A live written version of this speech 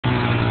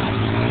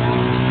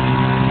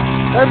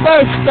They're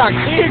both stuck.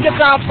 See who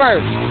gets out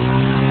first.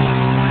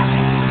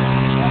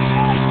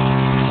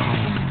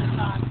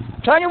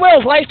 Turn your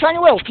wheels, Lace. Turn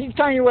your wheels. Keep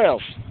turning your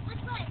wheels.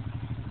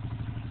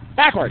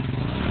 Backward.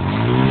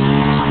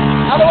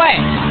 Other way.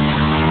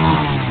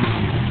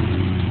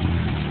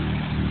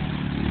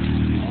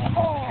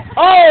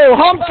 Oh,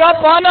 humped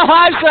up on the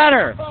high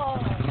center.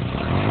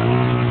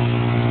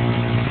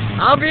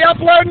 I'll be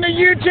uploading to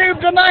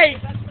YouTube tonight.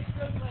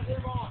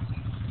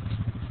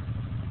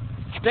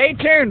 Stay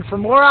tuned for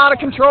more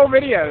out-of-control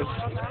videos.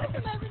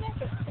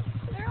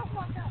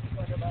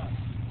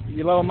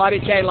 You little muddy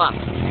Kayla.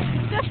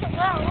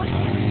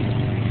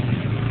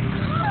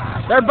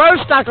 They're both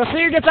stuck. Let's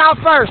see who gets out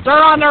first.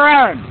 They're on their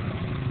own.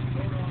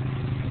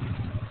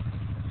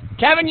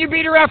 Kevin, you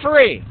be the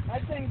referee. I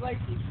think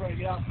Lacey's trying to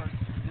get out first.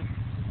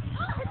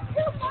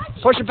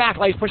 Push it back,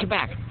 Lace. Push it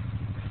back.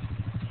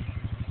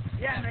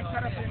 Yeah, and they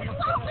cut up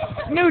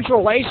in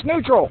Neutral, Lace.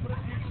 Neutral.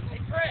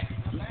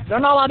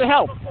 They're not allowed to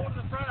help.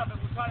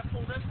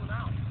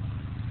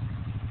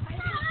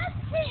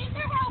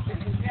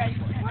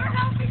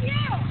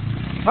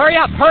 Hurry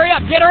up, hurry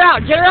up, get her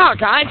out,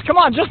 guys. Come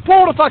on, just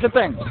pull the fucking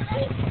thing.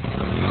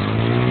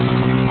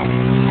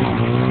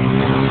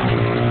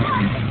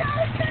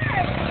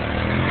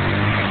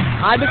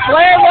 I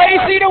declare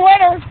Lacey the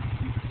winner.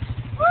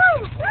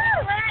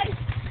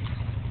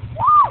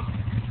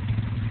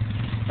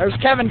 There's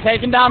Kevin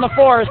taking down the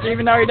forest,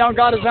 even though he don't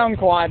got his own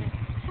quad.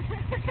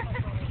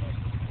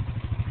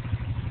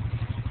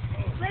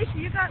 Lacey,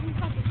 you got me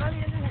something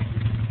funny in there.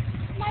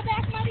 My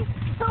back muddy?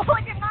 Look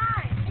at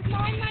mine. Is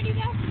mine muddy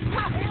though?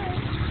 Not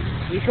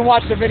really. You can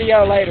watch the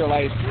video later,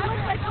 Lace. I look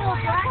like a little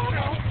black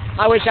girl.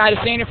 I wish I'd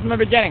have seen it from the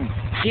beginning.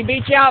 She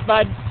beat you out,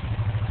 bud.